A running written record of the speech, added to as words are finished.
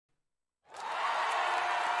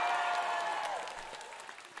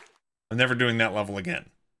I'm never doing that level again.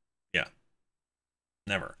 Yeah.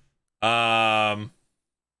 Never. And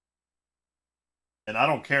I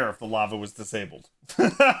don't care if the lava was disabled.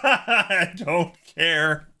 I don't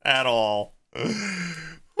care at all.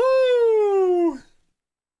 Woo!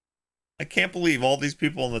 I can't believe all these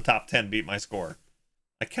people in the top 10 beat my score.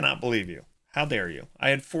 I cannot believe you. How dare you? I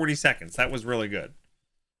had 40 seconds. That was really good.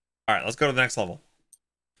 All right, let's go to the next level.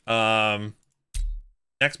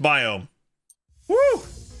 Next biome. Woo!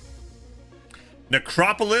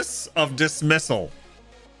 Necropolis of Dismissal.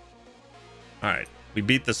 All right, we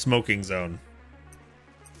beat the smoking zone.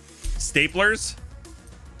 Staplers.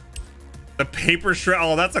 The paper shred.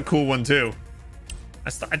 Oh, that's a cool one too. I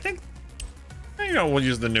think, you know, we'll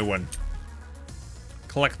use the new one.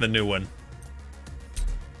 Collect the new one.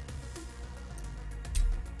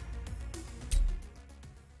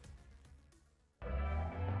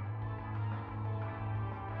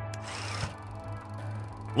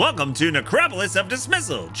 Welcome to Necropolis of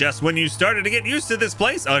Dismissal. Just when you started to get used to this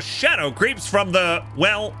place, a shadow creeps from the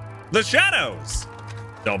shadows.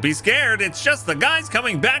 Don't be scared, it's just the guys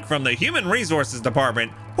coming back from the Human Resources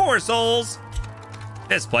Department. Poor souls.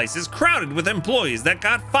 This place is crowded with employees that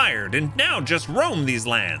got fired and now just roam these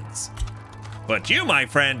lands. But you, my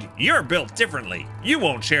friend, you're built differently. You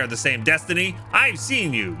won't share the same destiny. I've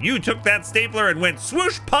seen you. You took that stapler and went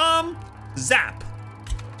swoosh, palm, zap.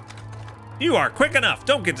 You are quick enough.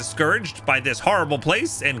 Don't get discouraged by this horrible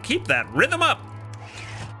place and keep that rhythm up.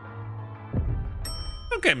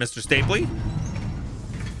 Okay, Mr. Stapley.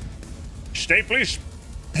 Stapley?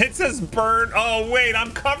 It says burn. Oh, wait,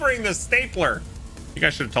 I'm covering the stapler. You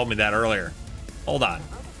guys should have told me that earlier. Hold on.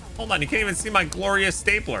 Hold on, you can't even see my glorious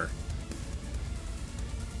stapler.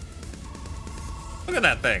 Look at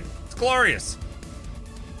that thing. It's glorious.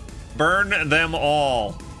 Burn them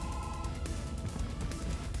all.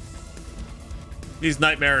 These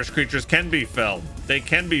nightmarish creatures can be felled. They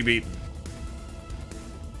can be beaten.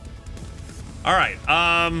 All right,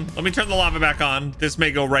 let me turn the lava back on. This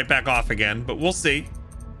may go right back off again, but we'll see.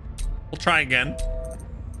 We'll try again.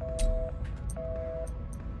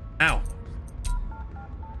 Ow.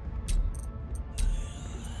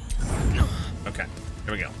 Okay,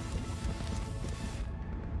 here we go.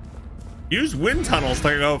 Use wind tunnels to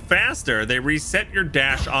go faster. They reset your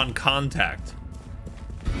dash on contact.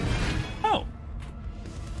 Oh.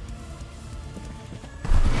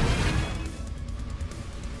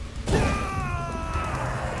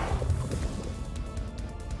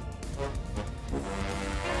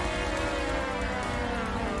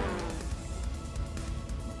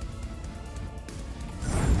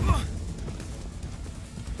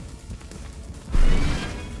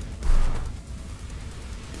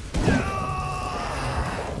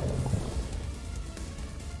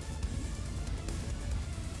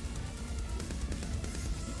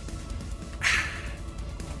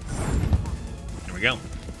 Go.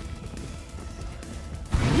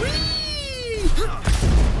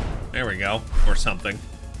 There we go, or something.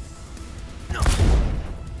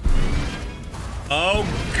 Oh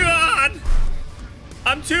God,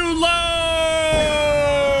 I'm too low.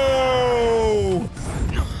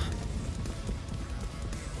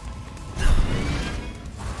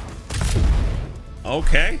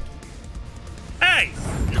 Okay. Hey.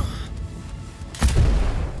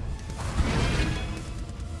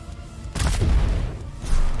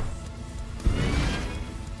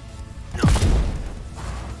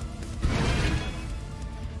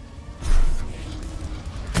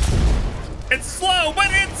 It's slow, but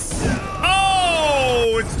it's...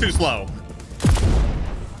 Oh, it's too slow.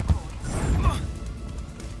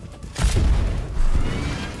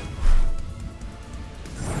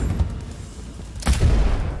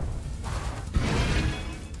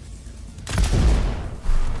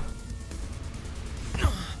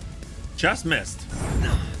 Just missed.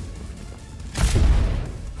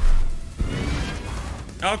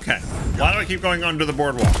 Okay. Why do I keep going under the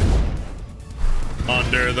boardwalk?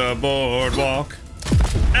 Under the boardwalk,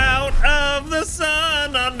 out of the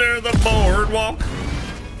sun, under the boardwalk.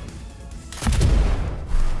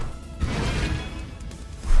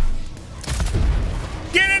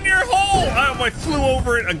 Get in your hole! Oh, I flew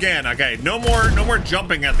over it again. Okay, no more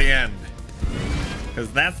jumping at the end,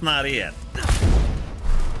 because that's not it.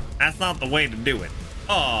 That's not the way to do it.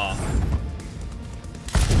 Aw.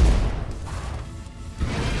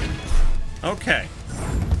 Okay.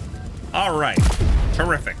 All right.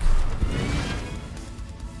 Terrific.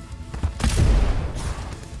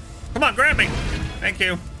 Come on, grab me. Thank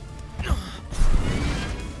you.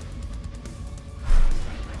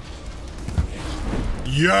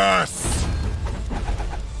 Yes!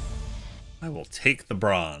 I will take the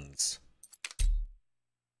bronze.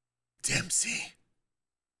 Dempsey.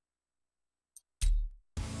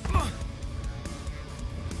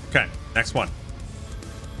 Okay, next one.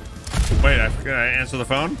 Wait, I forgot to answer the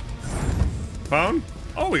phone. Phone?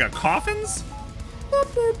 Oh, we got coffins?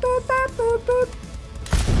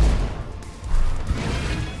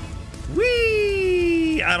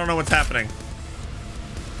 Whee! I don't know what's happening.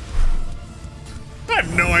 I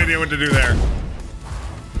have no idea what to do there.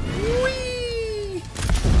 Whee!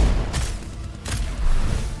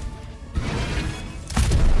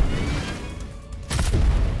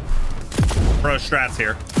 Pro strats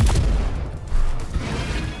here.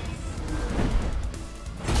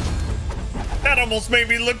 That almost made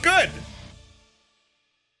me look good.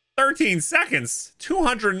 13 seconds,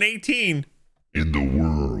 218 in the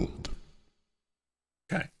world.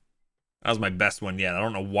 Okay. That was my best one yet. I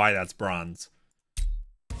don't know why that's bronze. It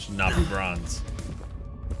should not be bronze.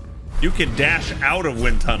 You can dash out of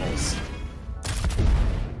wind tunnels.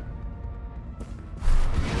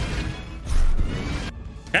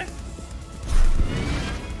 Okay.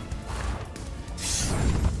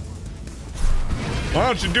 Why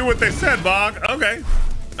don't you do what they said, Bog? Okay.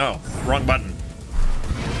 Oh, wrong button.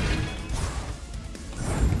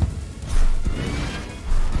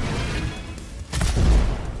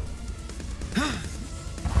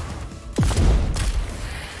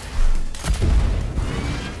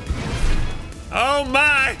 Oh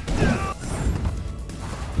my!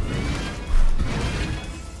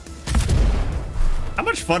 How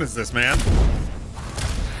much fun is this, man?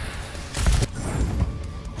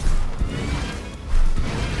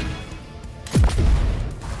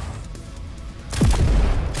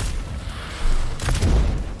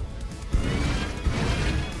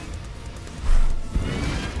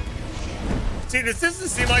 See, this doesn't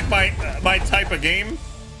seem like my type of game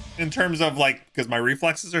in terms of like, because my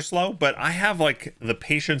reflexes are slow, but I have like the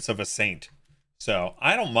patience of a saint. So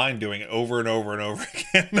I don't mind doing it over and over and over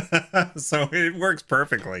again. So it works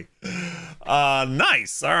perfectly.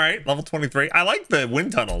 Nice. All right. Level 23. I like the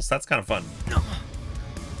wind tunnels. That's kind of fun.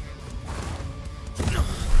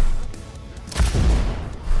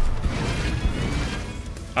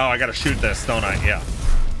 Oh, I got to shoot this, don't I? Yeah.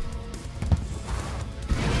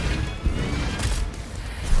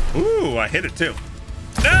 Ooh, I hit it too.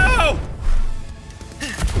 No!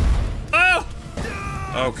 Oh!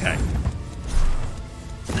 Okay.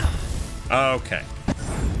 Okay.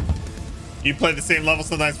 You play the same level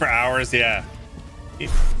sometimes for hours, yeah.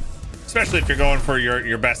 Especially if you're going for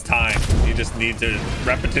your best time. You just need to,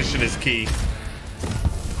 repetition is key.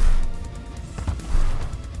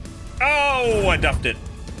 Oh, I duffed it.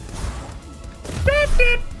 Duffed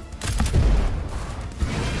it!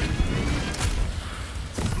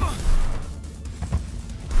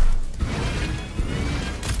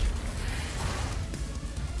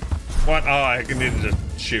 What? Oh, I needed to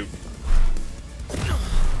shoot.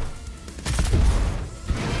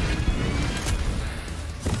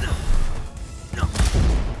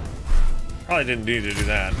 Probably didn't need to do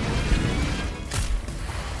that.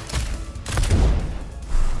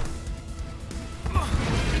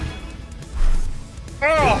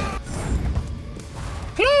 Oh!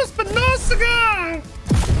 Close but no cigar!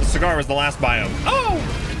 The cigar was the last biome. Oh!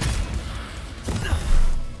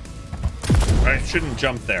 I shouldn't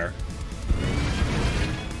jump there.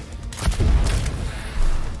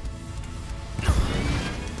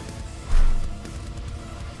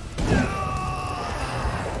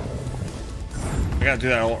 I gotta do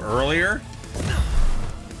that a little earlier.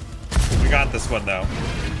 We got this one though.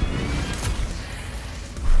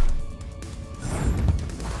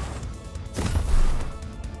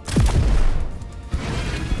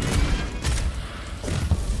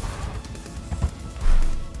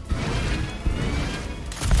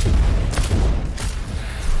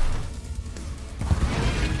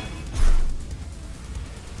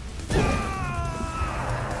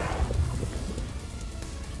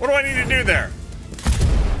 What do I need to do there?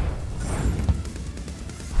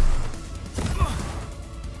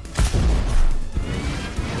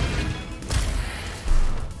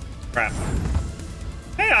 Crap.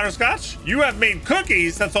 Hey, Otterscotch, you have made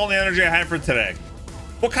cookies. That's all the energy I had for today.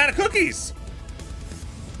 What kind of cookies?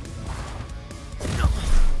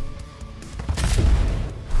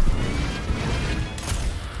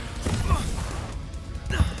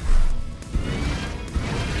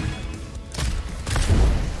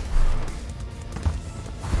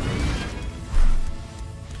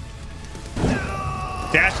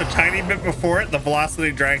 Dash a tiny bit before it, the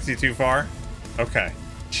velocity drags you too far. Okay.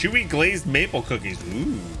 Chewy glazed maple cookies.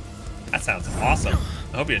 Ooh, that sounds awesome.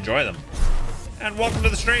 I hope you enjoy them. And welcome to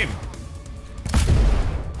the stream.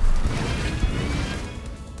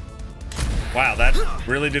 Wow, that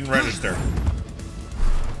really didn't register.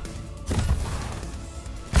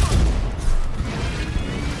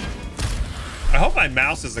 I hope my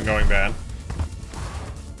mouse isn't going bad.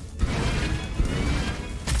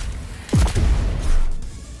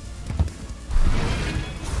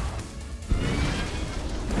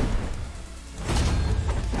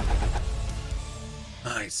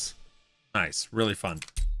 Nice. Nice. Really fun.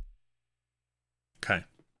 Okay.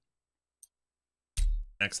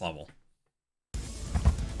 Next level.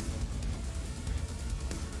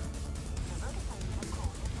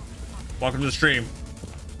 Welcome to the stream.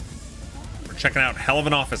 We're checking out Hell of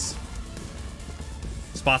an Office.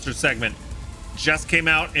 Sponsored segment. Just came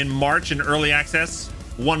out in March in early access.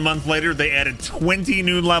 1 month later, they added 20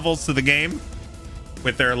 new levels to the game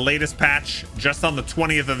with their latest patch just on the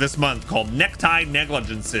 20th of this month called Necktie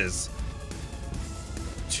Negligences.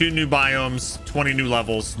 2 new biomes, 20 new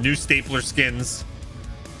levels, new stapler skins.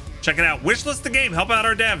 Check it out. Wishlist the game. Help out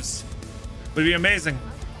our devs. Would be amazing.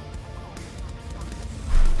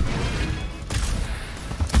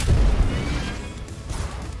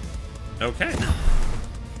 Okay.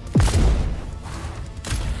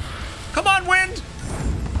 Come on, wind!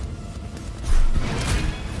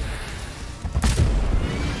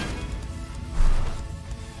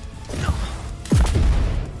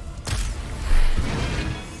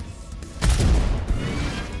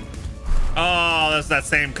 Oh, that's that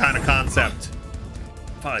same kind of concept.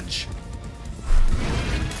 Fudge.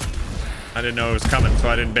 I didn't know it was coming, so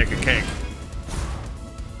I didn't bake a cake.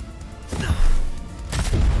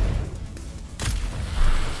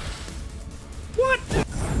 What?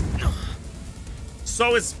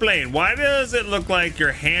 So explain, why does it look like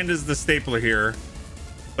your hand is the stapler here,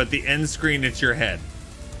 but the end screen it's your head?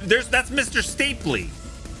 That's Mr. Stapley.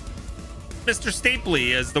 Mr.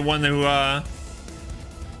 Stapley is the one who I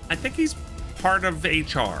think he's part of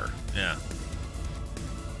HR. Yeah.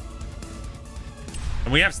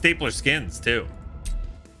 And we have stapler skins too.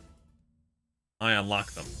 I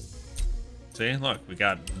unlock them. See, look, we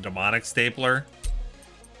got demonic stapler,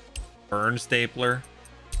 burn stapler.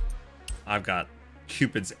 I've got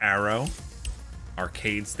Cupid's arrow,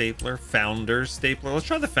 arcade stapler, founder's stapler. Let's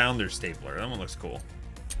try the founder's stapler. That one looks cool.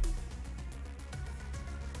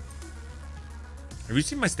 Have you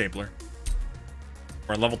seen my stapler?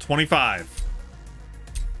 We're at level 25.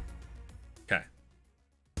 Okay.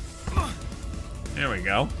 There we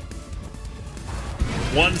go.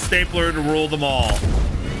 One stapler to rule them all.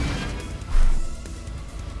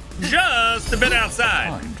 Just a bit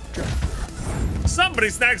outside. Somebody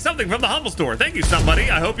snagged something from the Humble Store. Thank you,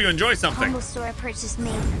 somebody. I hope you enjoy something. Humble Store purchased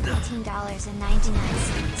made for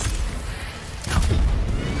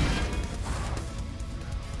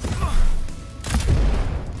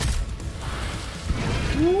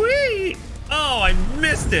 $15.99. Whee! Oh, I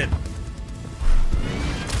missed it.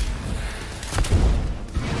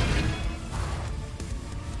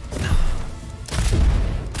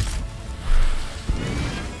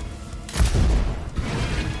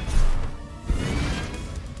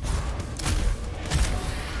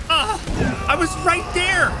 I was right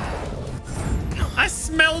there. I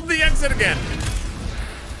smelled the exit again.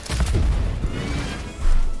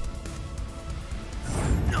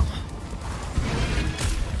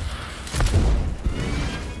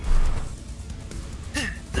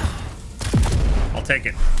 I'll take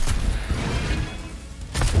it.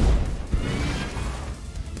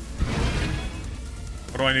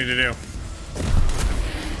 What do I need to do?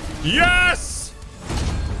 Yes!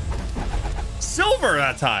 Silver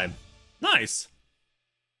that time. Nice.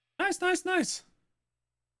 Nice.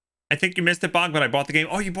 I think you missed it, Bog, but I bought the game.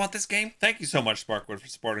 Oh, you bought this game? Thank you so much, Sparkwood, for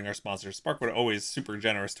supporting our sponsors. Sparkwood always super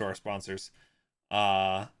generous to our sponsors.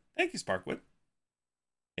 Thank you, Sparkwood.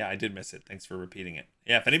 Yeah, I did miss it. Thanks for repeating it.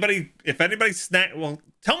 Yeah, if anybody well,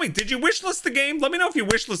 tell me, did you wishlist the game? Let me know if you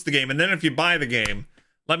wishlist the game, and then if you buy the game,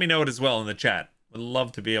 let me know it as well in the chat. Would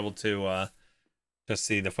love to be able to just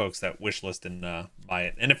see the folks that wishlist and buy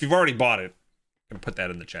it. And if you've already bought it, I can put that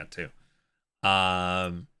in the chat too.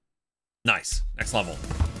 Nice. Next level.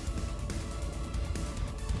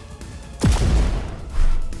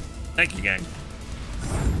 Thank you, gang.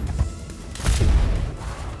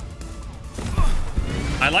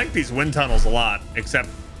 I like these wind tunnels a lot, except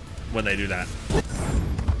when they do that.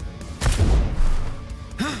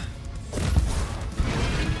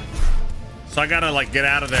 So I gotta like get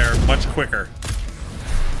out of there much quicker.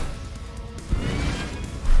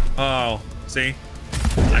 Oh, see?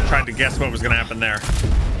 I tried to guess what was gonna happen there.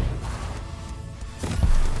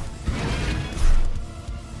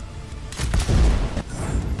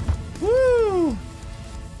 Woo!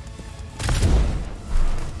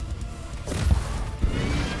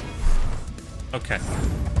 Okay.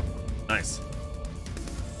 Nice.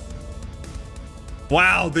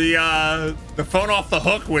 Wow, the phone off the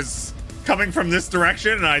hook was coming from this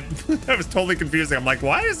direction, and I that was totally confusing. I'm like,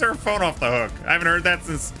 why is there a phone off the hook? I haven't heard that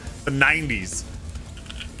since the 90s.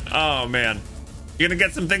 Oh man. You're gonna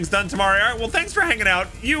get some things done tomorrow. All right, well, thanks for hanging out.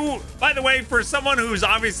 You, by the way, for someone who's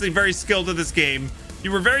obviously very skilled at this game,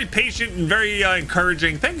 you were very patient and very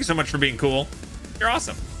encouraging. Thank you so much for being cool. You're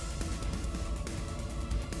awesome.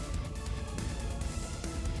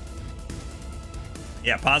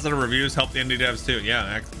 Yeah, positive reviews help the indie devs too.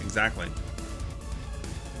 Yeah, exactly.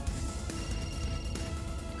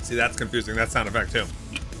 See, that's confusing. That sound effect too.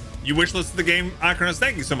 You wishlisted the game, Akronos.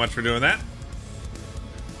 Thank you so much for doing that.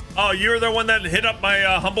 Oh, you're the one that hit up my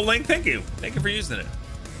humble link. Thank you. Thank you for using it.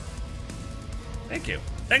 Thank you.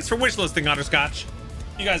 Thanks for wishlisting, Otterscotch.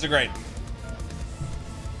 You guys are great.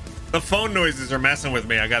 The phone noises are messing with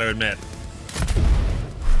me, I gotta admit.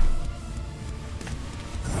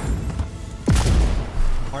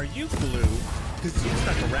 Are you blue? Because you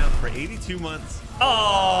stuck around for 82 months.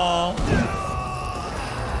 Oh.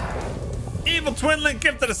 Evil Twin Link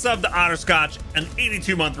gifted a sub to Otterscotch, an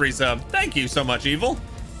 82-month resub. Thank you so much, Evil.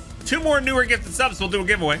 2 more newer gifted subs, we'll do a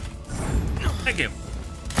giveaway. Thank you.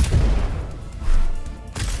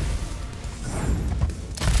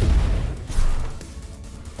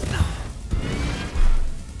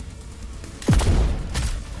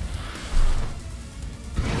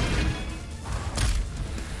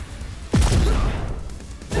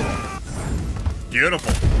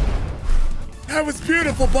 Beautiful. That was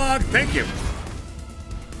beautiful, Bog. Thank you.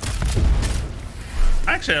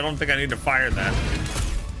 Actually, I don't think I need to fire that.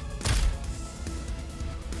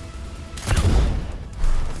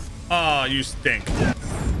 Oh, you stink.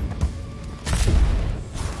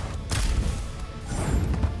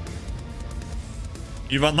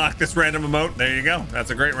 You've unlocked this random emote. There you go.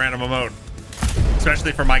 That's a great random emote.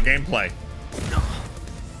 Especially for my gameplay.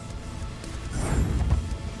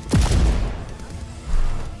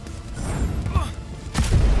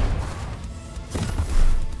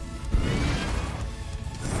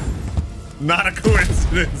 Not a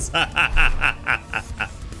coincidence.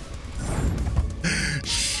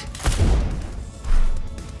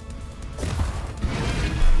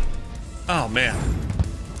 Oh man.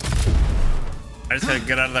 I just had to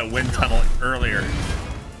get out of that wind tunnel earlier.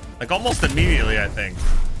 Like almost immediately, I think.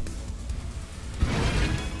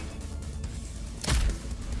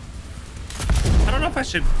 I don't know if I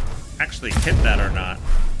should actually hit that or not.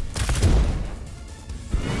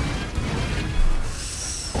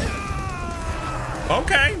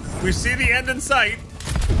 Okay, we see the end in sight.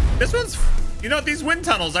 This one's, you know, these wind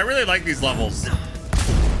tunnels, I really like these levels.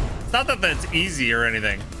 It's not that that's easy or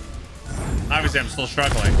anything. Obviously, I'm still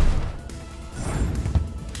struggling.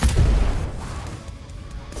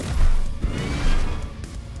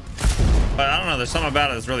 But I don't know, there's something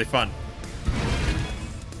about it that's really fun.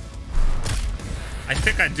 I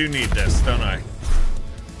think I do need this, don't I?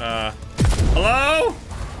 Hello?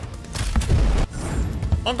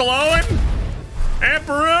 Uncle Owen? Aunt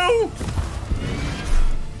Peru?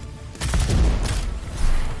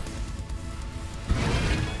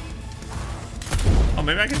 Oh,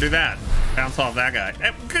 maybe I can do that. Bounce off that guy.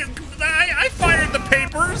 I fired the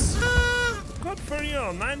papers. Good for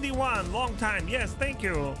you. 91. Long time. Yes, thank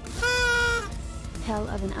you. Hell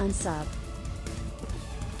of an unsub.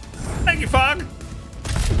 Thank you, Fog.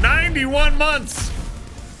 91 months.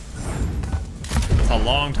 That's a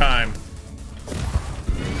long time.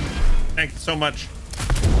 Thank you so much.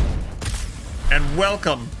 And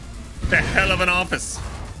welcome to Hell of an Office.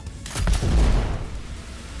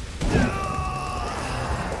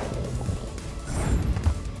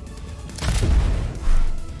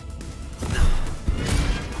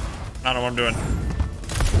 I don't know what I'm doing.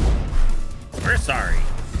 We're sorry.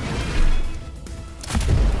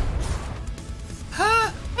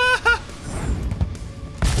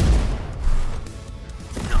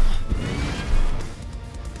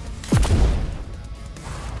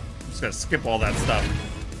 I'm just gonna skip all that stuff.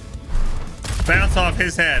 Bounce off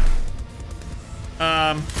his head.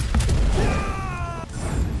 I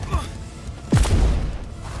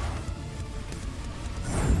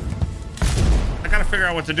gotta figure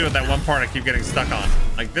out what to do with that one part I keep getting stuck on.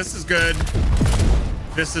 Like, this is good.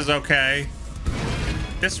 This is okay.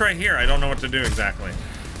 This right here, I don't know what to do exactly.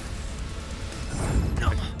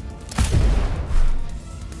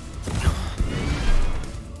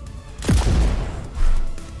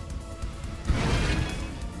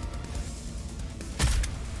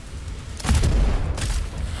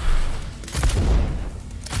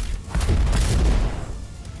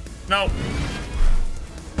 No.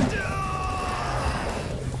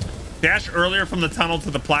 Dash earlier from the tunnel to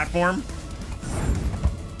the platform.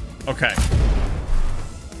 Okay.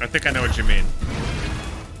 I think I know what you mean.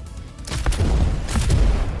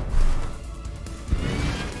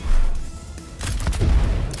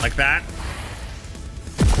 Like that.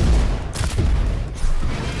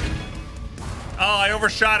 Oh, I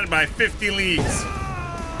overshot it by 50 leagues.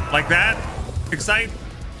 Like that? Excite?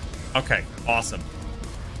 Okay, awesome.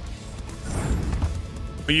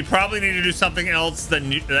 But you probably need to do something else that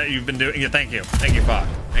you've been doing. Yeah, thank you. Thank you, Fog.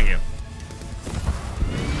 Thank you.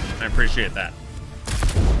 I appreciate that.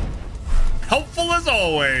 Helpful as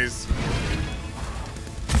always.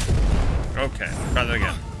 Okay, try that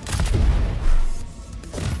again.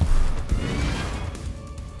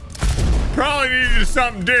 Probably need to do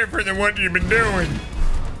something different than what you've been doing.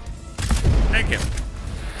 Thank you.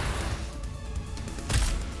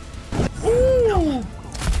 Ooh.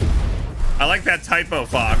 I like that typo,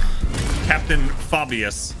 Fog. Captain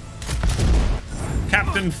Fabius.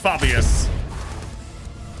 Captain Fabius.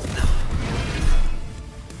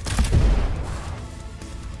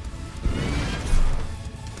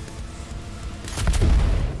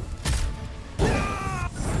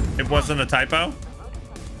 It wasn't a typo?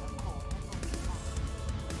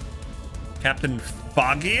 Captain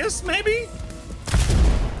Foggius, maybe?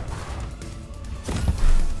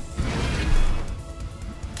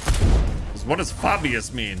 What does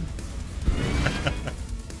Fabius mean?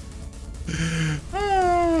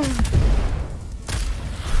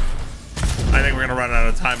 I think we're gonna run out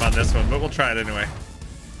of time on this one, but we'll try it anyway.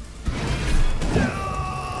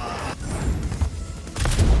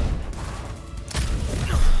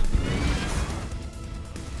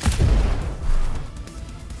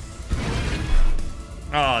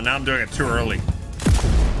 Oh, now I'm doing it too early.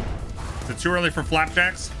 Is it too early for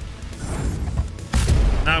flapjacks?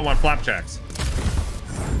 Now I want flapjacks.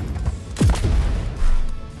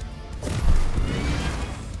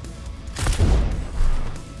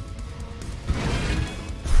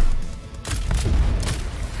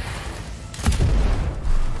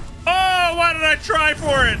 Oh, why did I try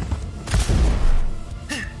for it?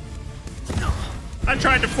 I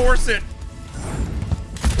tried to force it.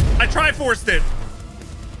 I forced it.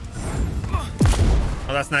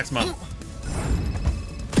 Oh, that's next month.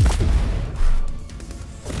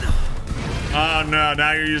 Oh no,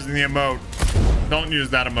 now you're using the emote. Don't use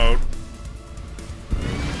that emote.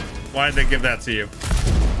 Why did they give that to you?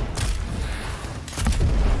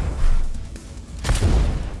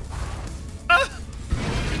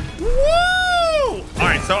 Woo!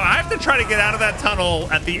 Alright, so I have to try to get out of that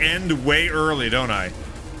tunnel at the end way early, don't I?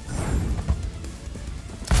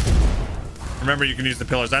 Remember, you can use the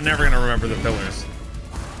pillars. I'm never gonna remember the pillars.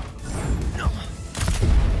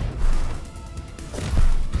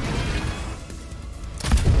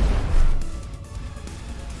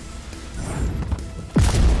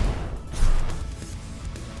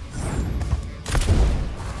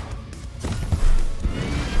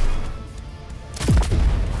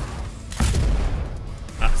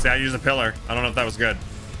 See, I used a pillar. I don't know if that was good.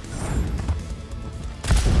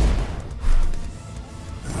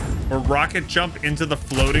 Or rocket jump into the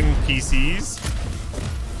floating PCs.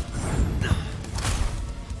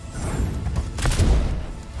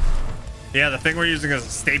 Yeah, the thing we're using is a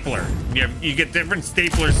stapler. You get different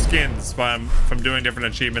stapler skins from doing different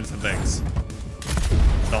achievements and things.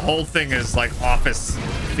 The whole thing is like office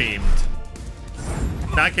themed.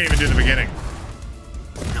 Now I can't even do the beginning.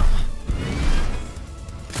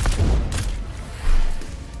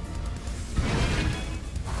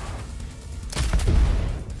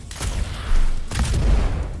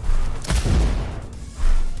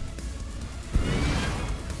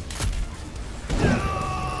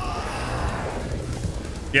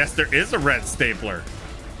 Yes, there is a red stapler.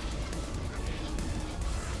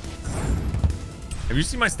 Have you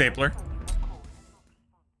seen my stapler?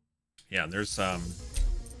 Yeah, there's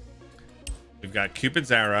we've got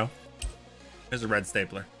Cupid's arrow. There's a red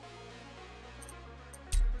stapler.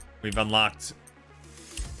 We've unlocked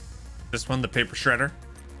this one, the paper shredder,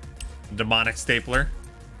 the demonic stapler,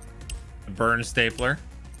 the burn stapler.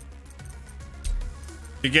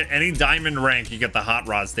 If you get any diamond rank, you get the hot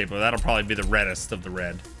rod stapler. That'll probably be the reddest of the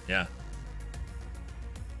red. Yeah.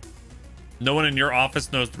 No one in your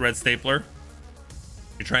office knows the red stapler.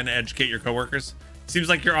 You're trying to educate your coworkers. Seems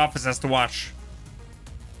like your office has to watch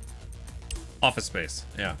Office Space.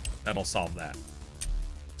 Yeah, that'll solve that.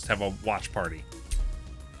 Just have a watch party.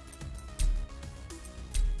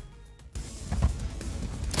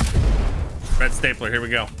 Red stapler, here we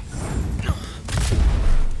go.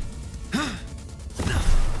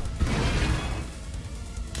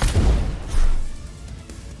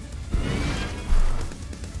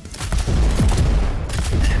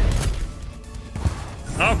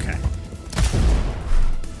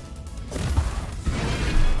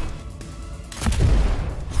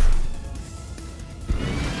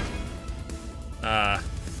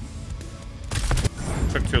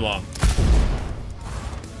 Took too long.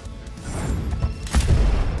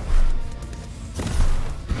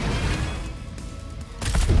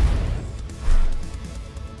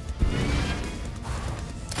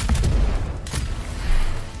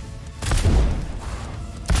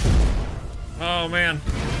 Oh man.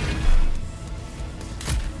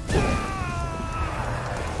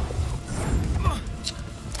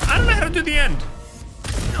 I don't know how to do the end.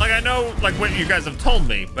 Like, I know, like, what you guys have told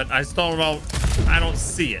me, but I still don't know. I don't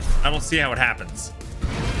see it. I don't see how it happens.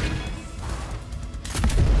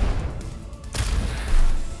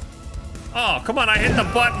 Oh, come on. I hit the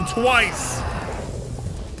button twice.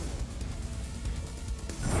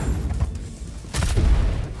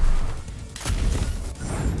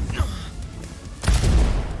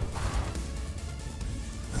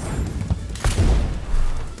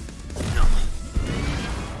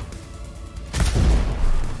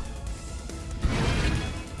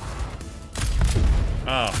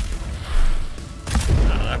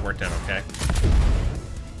 Okay.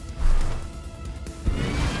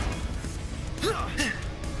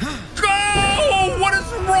 Go! What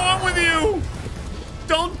is wrong with you?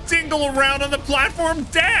 Don't dingle around on the platform.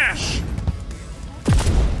 Dash!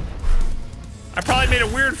 I probably made a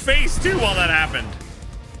weird face too while that happened.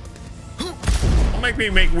 Don't make me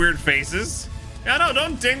make weird faces. Yeah, no,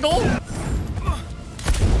 don't dingle.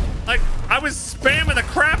 Like, I was spamming the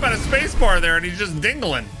crap out of spacebar there and he's just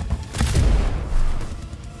dingling.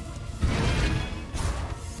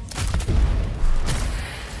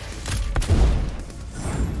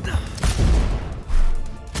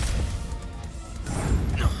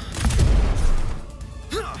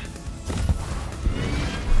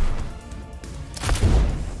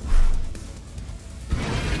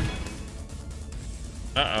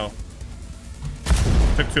 Uh-oh.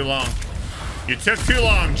 Took too long. You took too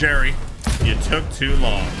long, Jerry. You took too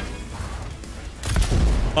long.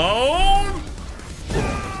 Oh!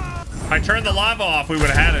 If I turned the lava off, we would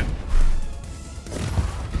have had it.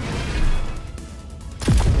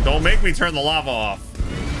 Don't make me turn the lava off.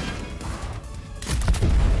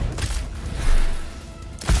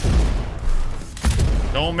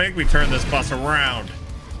 Don't make me turn this bus around.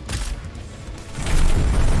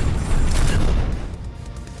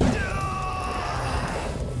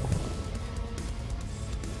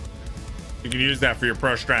 You can use that for your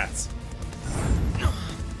pro strats.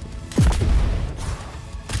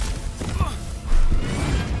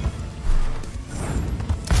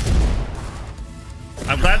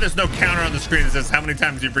 I'm glad there's no counter on the screen that says how many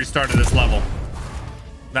times you've restarted this level.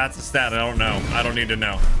 That's a stat I don't know. I don't need to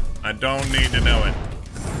know. I don't need to know it.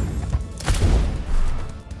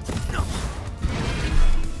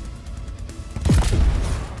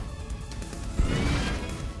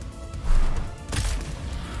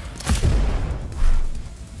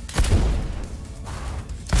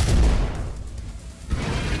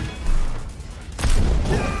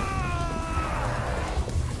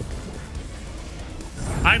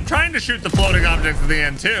 I'm trying to shoot the floating objects at the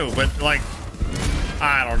end too, but like,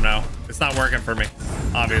 I don't know. It's not working for me,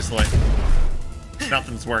 obviously.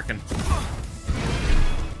 Nothing's working.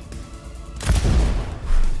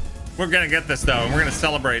 We're gonna get this though, and we're gonna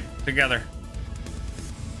celebrate together.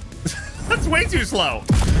 That's way too slow.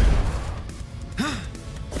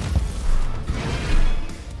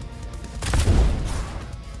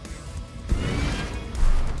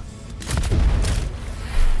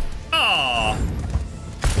 Oh.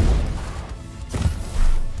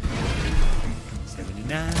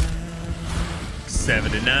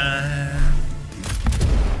 79.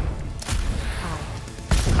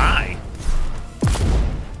 Hi.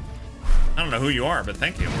 I don't know who you are, but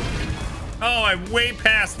thank you. Oh, I'm way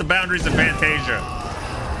past the boundaries of Fantasia.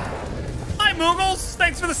 Hi, Moogles.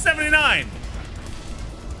 Thanks for the 79.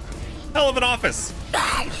 Hell of an office.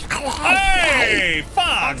 Hey,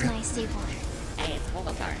 Fog. That's my stapler. Hey, it's Bog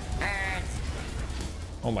Otter.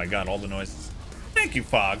 Oh my God, all the noises. Thank you,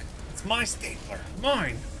 Fog. It's my stapler.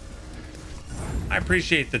 Mine. I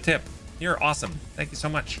appreciate the tip. You're awesome. Thank you so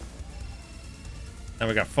much. Now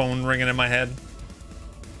we got phone ringing in my head.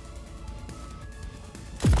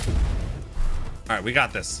 All right, we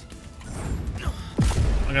got this.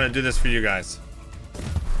 I'm gonna do this for you guys.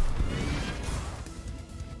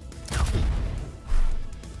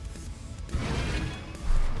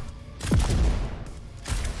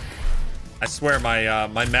 I swear my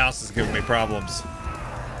my mouse is giving me problems.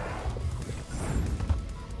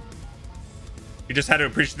 You just had to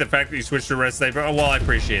appreciate the fact that you switched to Red Sniper. Oh, well, I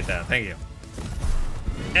appreciate that. Thank you.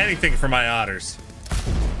 Anything for my otters.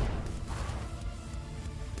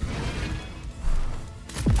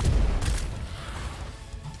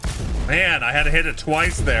 Man, I had to hit it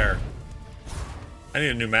twice there. I need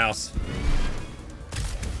a new mouse.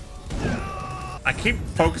 I keep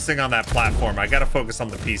focusing on that platform. I gotta focus on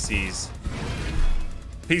the PCs.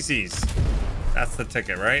 PCs. That's the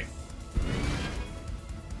ticket, right?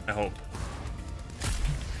 I hope.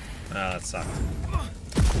 Oh, that sucked.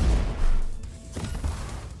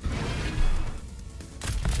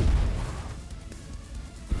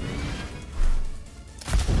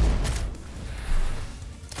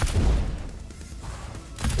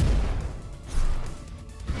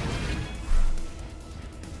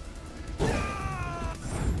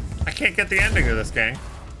 I can't get the ending of this, gang.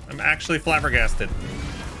 I'm actually flabbergasted.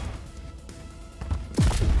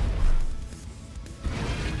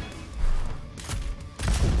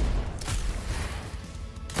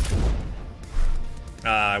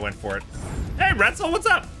 I went for it. Hey, Retzel, what's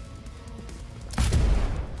up?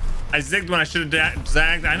 I zigged when I should have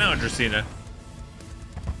zagged. I know, Dracena.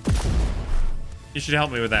 You should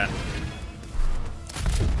help me with that.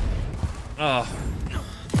 Oh.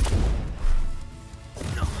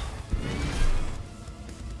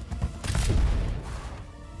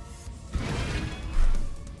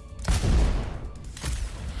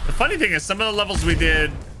 The funny thing is, some of the levels we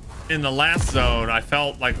did in the last zone, I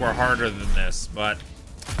felt like were harder than this, but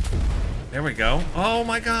there we go. Oh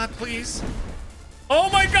my God, please. Oh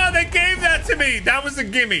my God, they gave that to me. That was a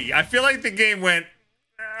gimme. I feel like the game went,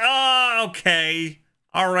 oh, okay.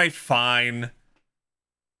 All right, fine.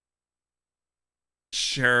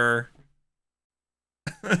 Sure.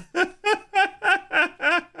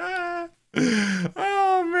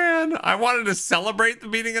 Oh man, I wanted to celebrate the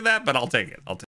beating of that, but I'll take it.